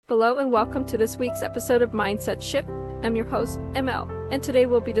Hello and welcome to this week's episode of Mindset Shift. I'm your host, ML, and today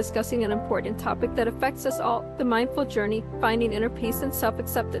we'll be discussing an important topic that affects us all, the mindful journey, finding inner peace and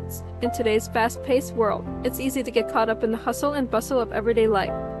self-acceptance. In today's fast-paced world, it's easy to get caught up in the hustle and bustle of everyday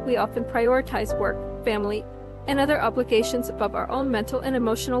life. We often prioritize work, family, and other obligations above our own mental and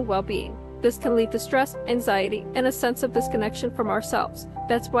emotional well-being. This can lead to stress, anxiety, and a sense of disconnection from ourselves.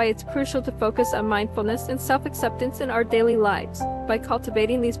 That's why it's crucial to focus on mindfulness and self-acceptance in our daily lives. By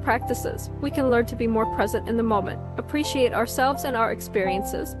cultivating these practices, we can learn to be more present in the moment, appreciate ourselves and our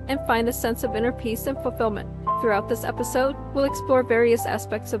experiences, and find a sense of inner peace and fulfillment. Throughout this episode, we'll explore various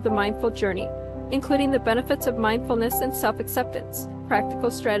aspects of the mindful journey, including the benefits of mindfulness and self-acceptance,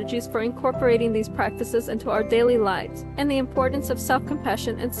 practical strategies for incorporating these practices into our daily lives, and the importance of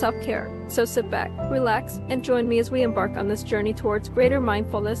self-compassion and self-care. So sit back, relax, and join me as we embark on this journey towards greater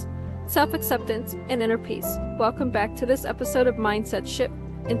mindfulness, self-acceptance, and inner peace. Welcome back to this episode of Mindset Shift.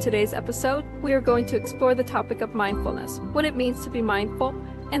 In today's episode, we are going to explore the topic of mindfulness, what it means to be mindful,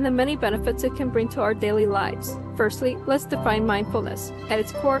 and the many benefits it can bring to our daily lives. Firstly, let's define mindfulness. At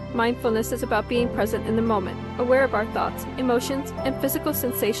its core, mindfulness is about being present in the moment, aware of our thoughts, emotions, and physical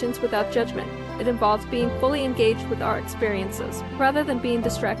sensations without judgment. It involves being fully engaged with our experiences, rather than being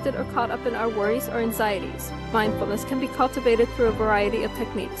distracted or caught up in our worries or anxieties. Mindfulness can be cultivated through a variety of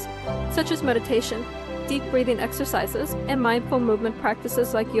techniques, such as meditation, deep breathing exercises, and mindful movement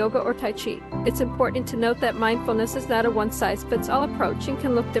practices like yoga or Tai Chi. It's important to note that mindfulness is not a one-size-fits-all approach and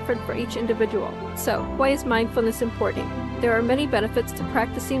can look different for each individual. So, why is mindfulness important? There are many benefits to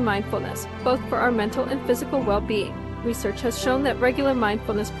practicing mindfulness, both for our mental and physical well-being. Research has shown that regular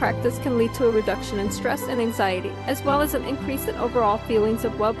mindfulness practice can lead to a reduction in stress and anxiety, as well as an increase in overall feelings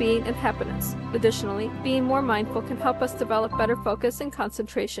of well-being and happiness. Additionally, being more mindful can help us develop better focus and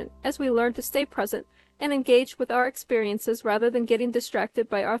concentration, as we learn to stay present and engage with our experiences rather than getting distracted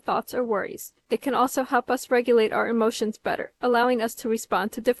by our thoughts or worries. It can also help us regulate our emotions better, allowing us to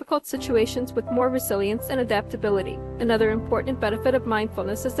respond to difficult situations with more resilience and adaptability. Another important benefit of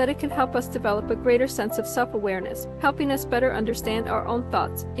mindfulness is that it can help us develop a greater sense of self-awareness, helping us better understand our own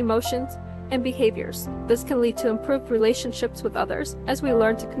thoughts, emotions, and behaviors. This can lead to improved relationships with others as we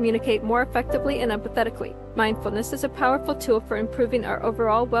learn to communicate more effectively and empathetically. Mindfulness is a powerful tool for improving our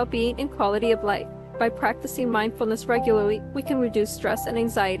overall well-being and quality of life. By practicing mindfulness regularly, we can reduce stress and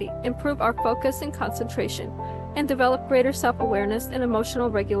anxiety, improve our focus and concentration, and develop greater self-awareness and emotional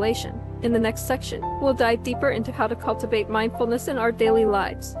regulation. In the next section, we'll dive deeper into how to cultivate mindfulness in our daily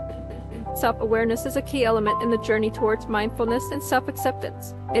lives. Self-awareness is a key element in the journey towards mindfulness and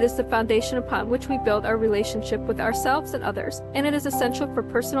self-acceptance. It is the foundation upon which we build our relationship with ourselves and others, and it is essential for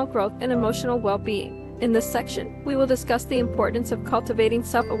personal growth and emotional well-being. In this section, we will discuss the importance of cultivating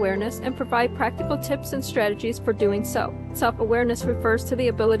self-awareness and provide practical tips and strategies for doing so. Self-awareness refers to the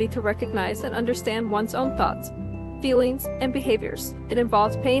ability to recognize and understand one's own thoughts, feelings, and behaviors. It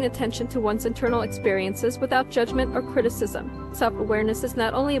involves paying attention to one's internal experiences without judgment or criticism. Self-awareness is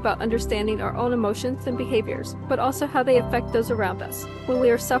not only about understanding our own emotions and behaviors, but also how they affect those around us. When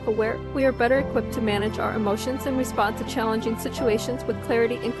we are self-aware, we are better equipped to manage our emotions and respond to challenging situations with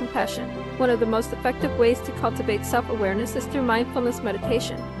clarity and compassion. One of the most effective ways to cultivate self-awareness is through mindfulness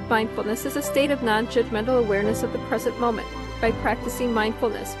meditation. Mindfulness is a state of non-judgmental awareness of the present moment. By practicing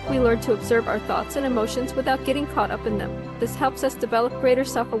mindfulness, we learn to observe our thoughts and emotions without getting caught up in them. This helps us develop greater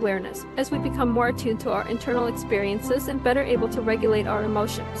self-awareness as we become more attuned to our internal experiences and better able to regulate our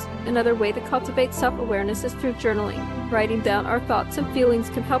emotions. Another way to cultivate self-awareness is through journaling. Writing down our thoughts and feelings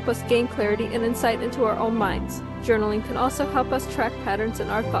can help us gain clarity and insight into our own minds. Journaling can also help us track patterns in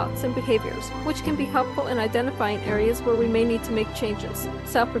our thoughts and behaviors, which can be helpful in identifying areas where we may need to make changes.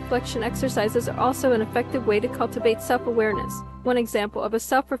 Self-reflection exercises are also an effective way to cultivate self-awareness. One example of a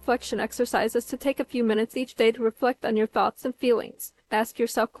self-reflection exercise is to take a few minutes each day to reflect on your thoughts and feelings. Ask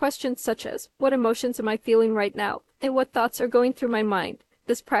yourself questions such as, what emotions am I feeling right now? And what thoughts are going through my mind?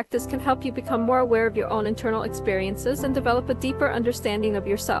 This practice can help you become more aware of your own internal experiences and develop a deeper understanding of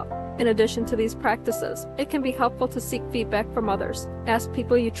yourself. In addition to these practices, it can be helpful to seek feedback from others. Ask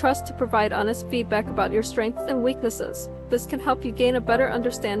people you trust to provide honest feedback about your strengths and weaknesses. This can help you gain a better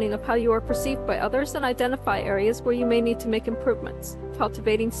understanding of how you are perceived by others and identify areas where you may need to make improvements.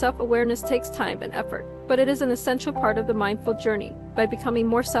 Cultivating self-awareness takes time and effort, but it is an essential part of the mindful journey. By becoming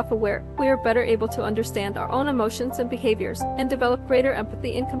more self-aware, we are better able to understand our own emotions and behaviors and develop greater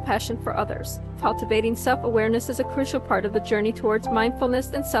empathy and compassion for others. Cultivating self-awareness is a crucial part of the journey towards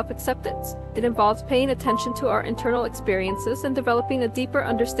mindfulness and self-acceptance. It involves paying attention to our internal experiences and developing a deeper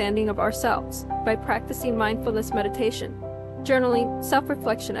understanding of ourselves. By practicing mindfulness meditation, journaling,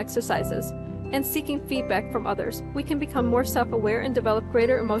 self-reflection exercises, and seeking feedback from others, we can become more self-aware and develop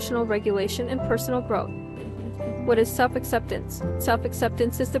greater emotional regulation and personal growth. What is self-acceptance?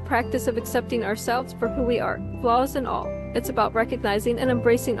 Self-acceptance is the practice of accepting ourselves for who we are, flaws and all. It's about recognizing and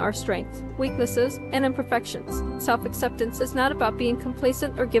embracing our strengths, weaknesses, and imperfections. Self-acceptance is not about being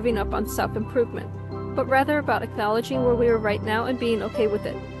complacent or giving up on self-improvement, but rather about acknowledging where we are right now and being okay with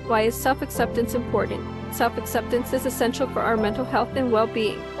it. Why is self-acceptance important? Self-acceptance is essential for our mental health and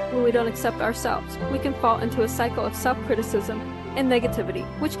well-being. When we don't accept ourselves, we can fall into a cycle of self-criticism and negativity,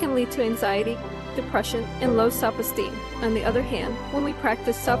 which can lead to anxiety, depression, and low self-esteem. On the other hand, when we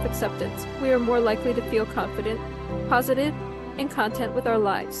practice self-acceptance, we are more likely to feel confident, positive, and content with our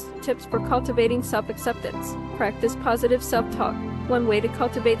lives. Tips for cultivating self-acceptance. Practice positive self-talk. One way to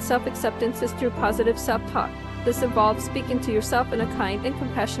cultivate self-acceptance is through positive self-talk. This involves speaking to yourself in a kind and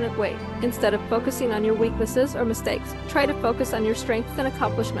compassionate way. Instead of focusing on your weaknesses or mistakes, try to focus on your strengths and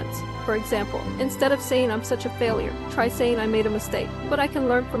accomplishments. For example, instead of saying "I'm such a failure," try saying "I made a mistake, but I can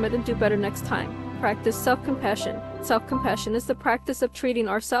learn from it and do better next time." Practice self-compassion. Self-compassion is the practice of treating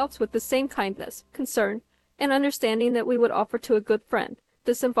ourselves with the same kindness, concern, and understanding that we would offer to a good friend.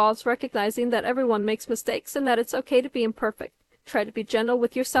 This involves recognizing that everyone makes mistakes and that it's okay to be imperfect. Try to be gentle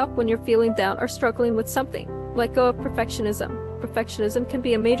with yourself when you're feeling down or struggling with something. Let go of perfectionism. Perfectionism can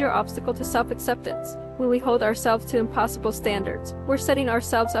be a major obstacle to self-acceptance. When we hold ourselves to impossible standards, we're setting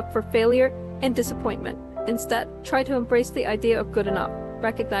ourselves up for failure and disappointment. Instead, try to embrace the idea of good enough.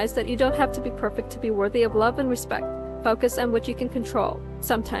 Recognize that you don't have to be perfect to be worthy of love and respect. Focus on what you can control.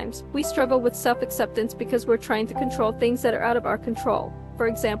 Sometimes, we struggle with self-acceptance because we're trying to control things that are out of our control. For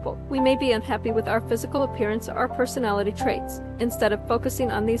example, we may be unhappy with our physical appearance or our personality traits. Instead of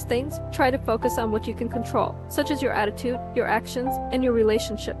focusing on these things, try to focus on what you can control, such as your attitude, your actions, and your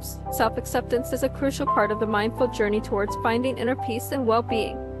relationships. Self-acceptance is a crucial part of the mindful journey towards finding inner peace and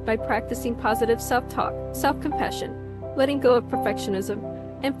well-being. By practicing positive self-talk, self-compassion, letting go of perfectionism,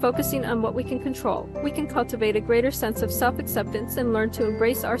 and focusing on what we can control, we can cultivate a greater sense of self-acceptance and learn to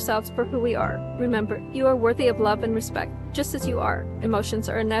embrace ourselves for who we are. Remember, you are worthy of love and respect, just as you are. Emotions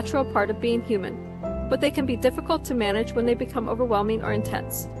are a natural part of being human, but they can be difficult to manage when they become overwhelming or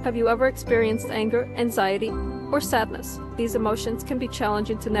intense. Have you ever experienced anger, anxiety, or sadness? These emotions can be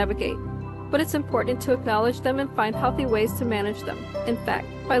challenging to navigate, but it's important to acknowledge them and find healthy ways to manage them. In fact,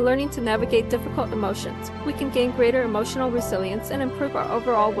 by learning to navigate difficult emotions, we can gain greater emotional resilience and improve our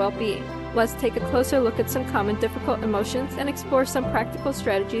overall well-being. Let's take a closer look at some common difficult emotions and explore some practical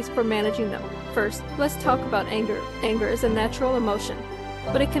strategies for managing them. First, let's talk about anger. Anger is a natural emotion,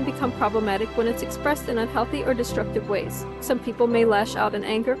 but it can become problematic when it's expressed in unhealthy or destructive ways. Some people may lash out in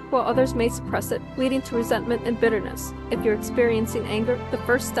anger, while others may suppress it, leading to resentment and bitterness. If you're experiencing anger, the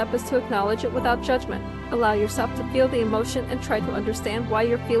first step is to acknowledge it without judgment. Allow yourself to feel the emotion and try to understand why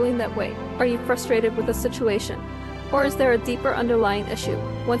you're feeling that way. Are you frustrated with a situation? Or is there a deeper underlying issue?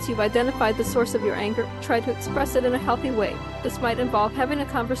 Once you've identified the source of your anger, try to express it in a healthy way. This might involve having a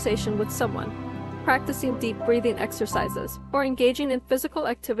conversation with someone, practicing deep breathing exercises, or engaging in physical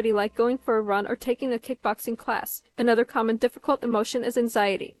activity like going for a run or taking a kickboxing class. Another common difficult emotion is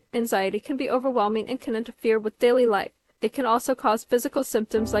anxiety. Anxiety can be overwhelming and can interfere with daily life. It can also cause physical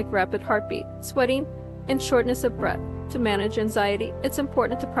symptoms like rapid heartbeat, sweating, and shortness of breath. To manage anxiety, it's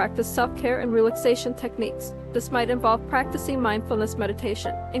important to practice self-care and relaxation techniques. This might involve practicing mindfulness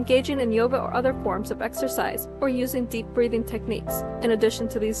meditation, engaging in yoga or other forms of exercise, or using deep breathing techniques. In addition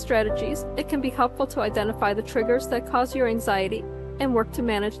to these strategies, it can be helpful to identify the triggers that cause your anxiety and work to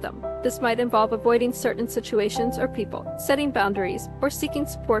manage them. This might involve avoiding certain situations or people, setting boundaries, or seeking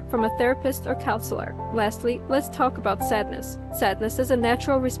support from a therapist or counselor. Lastly, let's talk about sadness. Sadness is a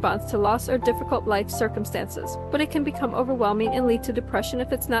natural response to loss or difficult life circumstances, but it can become overwhelming and lead to depression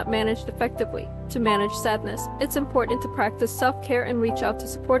if it's not managed effectively. To manage sadness, it's important to practice self-care and reach out to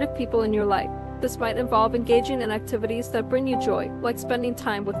supportive people in your life. This might involve engaging in activities that bring you joy, like spending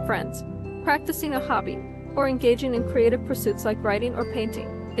time with friends, practicing a hobby, or engaging in creative pursuits like writing or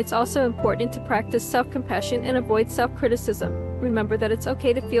painting. It's also important to practice self-compassion and avoid self-criticism. Remember that it's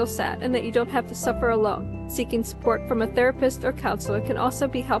okay to feel sad and that you don't have to suffer alone. Seeking support from a therapist or counselor can also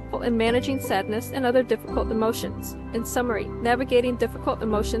be helpful in managing sadness and other difficult emotions. In summary, navigating difficult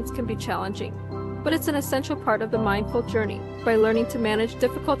emotions can be challenging, but it's an essential part of the mindful journey. By learning to manage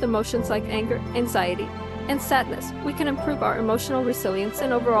difficult emotions like anger, anxiety, and sadness, we can improve our emotional resilience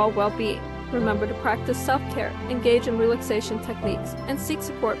and overall well-being. Remember to practice self-care, engage in relaxation techniques, and seek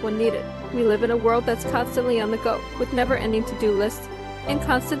support when needed. We live in a world that's constantly on the go, with never-ending to-do lists, and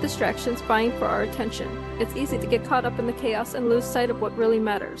constant distractions vying for our attention. It's easy to get caught up in the chaos and lose sight of what really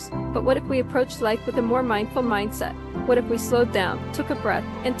matters. But what if we approached life with a more mindful mindset? What if we slowed down, took a breath,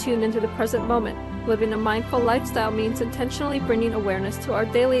 and tuned into the present moment? Living a mindful lifestyle means intentionally bringing awareness to our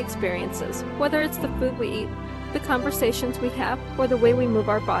daily experiences, whether it's the food we eat, the conversations we have, or the way we move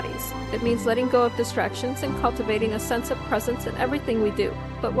our bodies. It means letting go of distractions and cultivating a sense of presence in everything we do.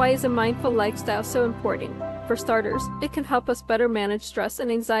 But why is a mindful lifestyle so important? For starters, it can help us better manage stress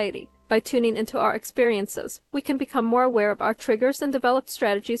and anxiety. By tuning into our experiences, we can become more aware of our triggers and develop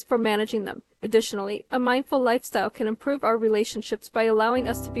strategies for managing them. Additionally, a mindful lifestyle can improve our relationships by allowing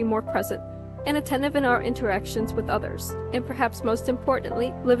us to be more present and attentive in our interactions with others. And perhaps most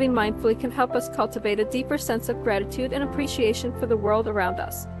importantly, living mindfully can help us cultivate a deeper sense of gratitude and appreciation for the world around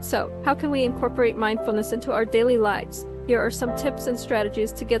us. So, how can we incorporate mindfulness into our daily lives? Here are some tips and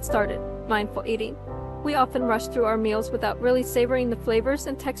strategies to get started. Mindful eating. We often rush through our meals without really savoring the flavors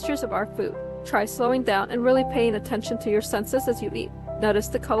and textures of our food. Try slowing down and really paying attention to your senses as you eat. Notice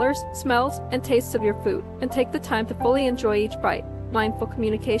the colors, smells, and tastes of your food, and take the time to fully enjoy each bite. Mindful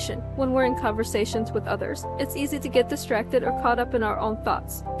communication. When we're in conversations with others, it's easy to get distracted or caught up in our own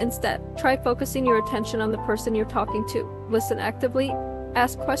thoughts. Instead, try focusing your attention on the person you're talking to. Listen actively,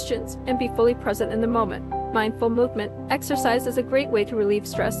 ask questions, and be fully present in the moment. Mindful movement. Exercise is a great way to relieve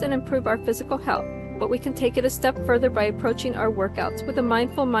stress and improve our physical health, but we can take it a step further by approaching our workouts with a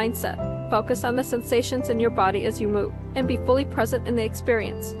mindful mindset. Focus on the sensations in your body as you move, and be fully present in the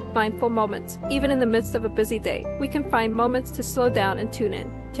experience. Mindful moments. Even in the midst of a busy day, we can find moments to slow down and tune in.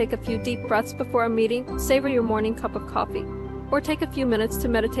 Take a few deep breaths before a meeting, savor your morning cup of coffee, or take a few minutes to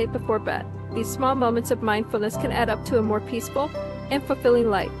meditate before bed. These small moments of mindfulness can add up to a more peaceful and fulfilling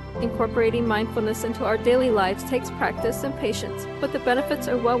life. Incorporating mindfulness into our daily lives takes practice and patience, but the benefits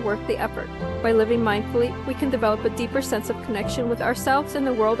are well worth the effort. By living mindfully, we can develop a deeper sense of connection with ourselves and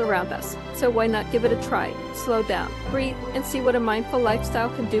the world around us. So why not give it a try? Slow down, breathe, and see what a mindful lifestyle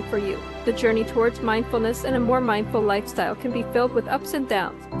can do for you. The journey towards mindfulness and a more mindful lifestyle can be filled with ups and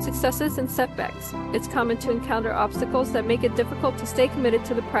downs, successes and setbacks. It's common to encounter obstacles that make it difficult to stay committed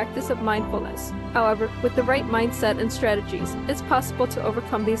to the practice of mindfulness. However, with the right mindset and strategies, it's possible to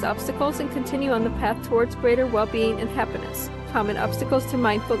overcome these obstacles and continue on the path towards greater well-being and happiness. Common obstacles to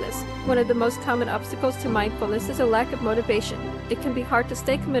mindfulness. One of the most common obstacles to mindfulness is a lack of motivation. It can be hard to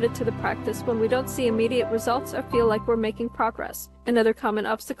stay committed to the practice when we don't see immediate results or feel like we're making progress. Another common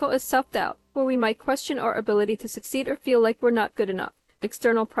obstacle is self-doubt, where we might question our ability to succeed or feel like we're not good enough.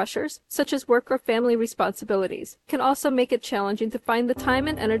 External pressures, such as work or family responsibilities, can also make it challenging to find the time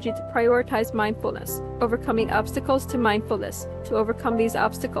and energy to prioritize mindfulness. Overcoming obstacles to mindfulness. To overcome these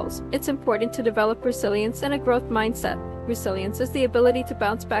obstacles, it's important to develop resilience and a growth mindset. Resilience is the ability to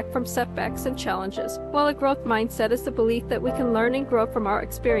bounce back from setbacks and challenges, while a growth mindset is the belief that we can learn and grow from our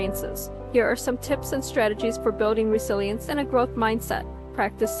experiences. Here are some tips and strategies for building resilience and a growth mindset.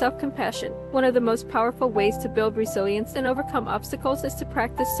 Practice self-compassion. One of the most powerful ways to build resilience and overcome obstacles is to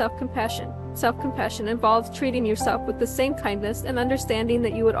practice self-compassion. Self-compassion involves treating yourself with the same kindness and understanding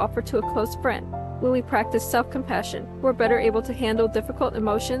that you would offer to a close friend. When we practice self-compassion, we're better able to handle difficult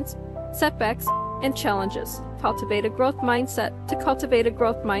emotions, setbacks, and challenges. Cultivate a growth mindset. To cultivate a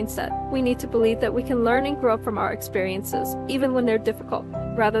growth mindset, we need to believe that we can learn and grow from our experiences, even when they're difficult.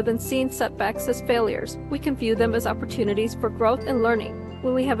 Rather than seeing setbacks as failures, we can view them as opportunities for growth and learning.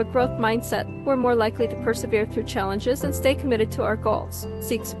 When we have a growth mindset, we're more likely to persevere through challenges and stay committed to our goals.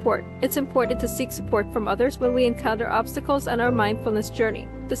 Seek support. It's important to seek support from others when we encounter obstacles on our mindfulness journey.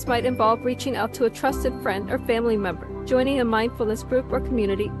 This might involve reaching out to a trusted friend or family member, joining a mindfulness group or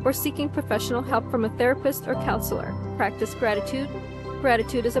community, or seeking professional help from a therapist or counselor. Practice gratitude.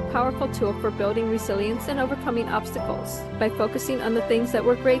 Gratitude is a powerful tool for building resilience and overcoming obstacles. By focusing on the things that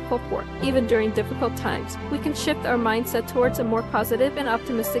we're grateful for, even during difficult times, we can shift our mindset towards a more positive and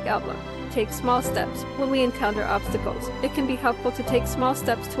optimistic outlook. Take small steps. When we encounter obstacles, it can be helpful to take small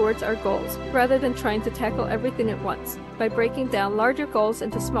steps towards our goals, rather than trying to tackle everything at once. By breaking down larger goals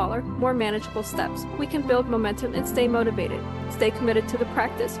into smaller, more manageable steps, we can build momentum and stay motivated. Stay committed to the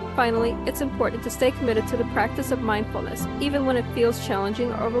practice. Finally, it's important to stay committed to the practice of mindfulness, even when it feels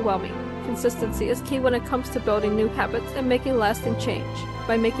challenging or overwhelming. Consistency is key when it comes to building new habits and making lasting change.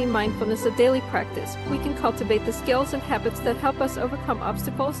 By making mindfulness a daily practice, we can cultivate the skills and habits that help us overcome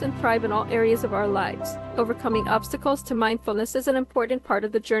obstacles and thrive in all areas of our lives. Overcoming obstacles to mindfulness is an important part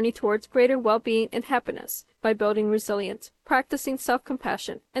of the journey towards greater well-being and happiness. By building resilience, practicing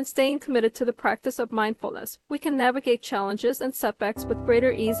self-compassion, and staying committed to the practice of mindfulness, we can navigate challenges and setbacks with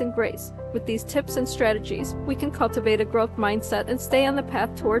greater ease and grace. With these tips and strategies, we can cultivate a growth mindset and stay on the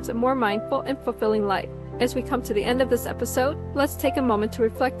path towards a more mindful and fulfilling life. As we come to the end of this episode, let's take a moment to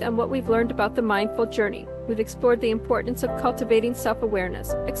reflect on what we've learned about the mindful journey. We've explored the importance of cultivating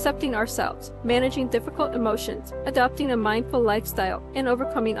self-awareness, accepting ourselves, managing difficult emotions, adopting a mindful lifestyle, and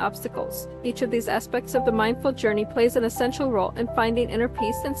overcoming obstacles. Each of these aspects of the mindful journey plays an essential role in finding inner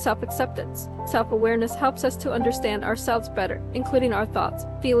peace and self-acceptance. Self-awareness helps us to understand ourselves better, including our thoughts,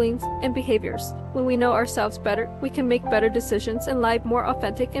 feelings, and behaviors. When we know ourselves better, we can make better decisions and live more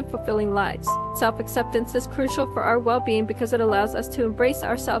authentic and fulfilling lives. Self-acceptance is crucial for our well-being because it allows us to embrace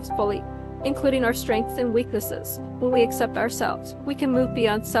ourselves fully, including our strengths and weaknesses. When we accept ourselves, we can move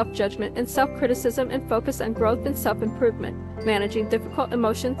beyond self-judgment and self-criticism and focus on growth and self-improvement. Managing difficult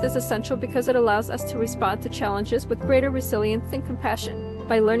emotions is essential because it allows us to respond to challenges with greater resilience and compassion.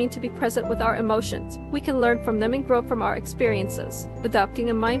 By learning to be present with our emotions, we can learn from them and grow from our experiences. Adopting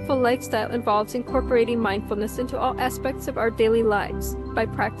a mindful lifestyle involves incorporating mindfulness into all aspects of our daily lives. By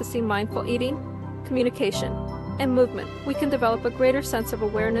practicing mindful eating, communication, and movement, we can develop a greater sense of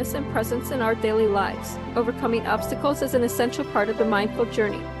awareness and presence in our daily lives. Overcoming obstacles is an essential part of the mindful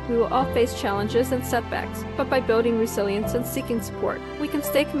journey. We will all face challenges and setbacks, but by building resilience and seeking support, we can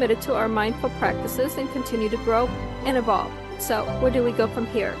stay committed to our mindful practices and continue to grow and evolve. So, where do we go from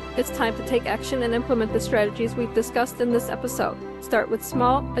here? It's time to take action and implement the strategies we've discussed in this episode. Start with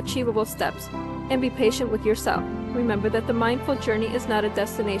small, achievable steps, and be patient with yourself. Remember that the mindful journey is not a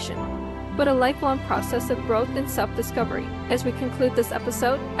destination, but a lifelong process of growth and self-discovery. As we conclude this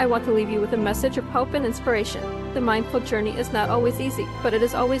episode, I want to leave you with a message of hope and inspiration. The mindful journey is not always easy, but it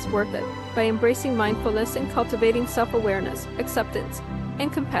is always worth it. By embracing mindfulness and cultivating self-awareness, acceptance,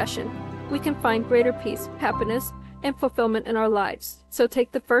 and compassion, we can find greater peace, happiness, and fulfillment in our lives. So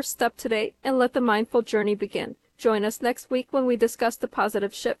take the first step today and let the mindful journey begin. Join us next week when we discuss the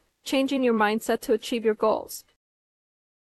positive shift, changing your mindset to achieve your goals.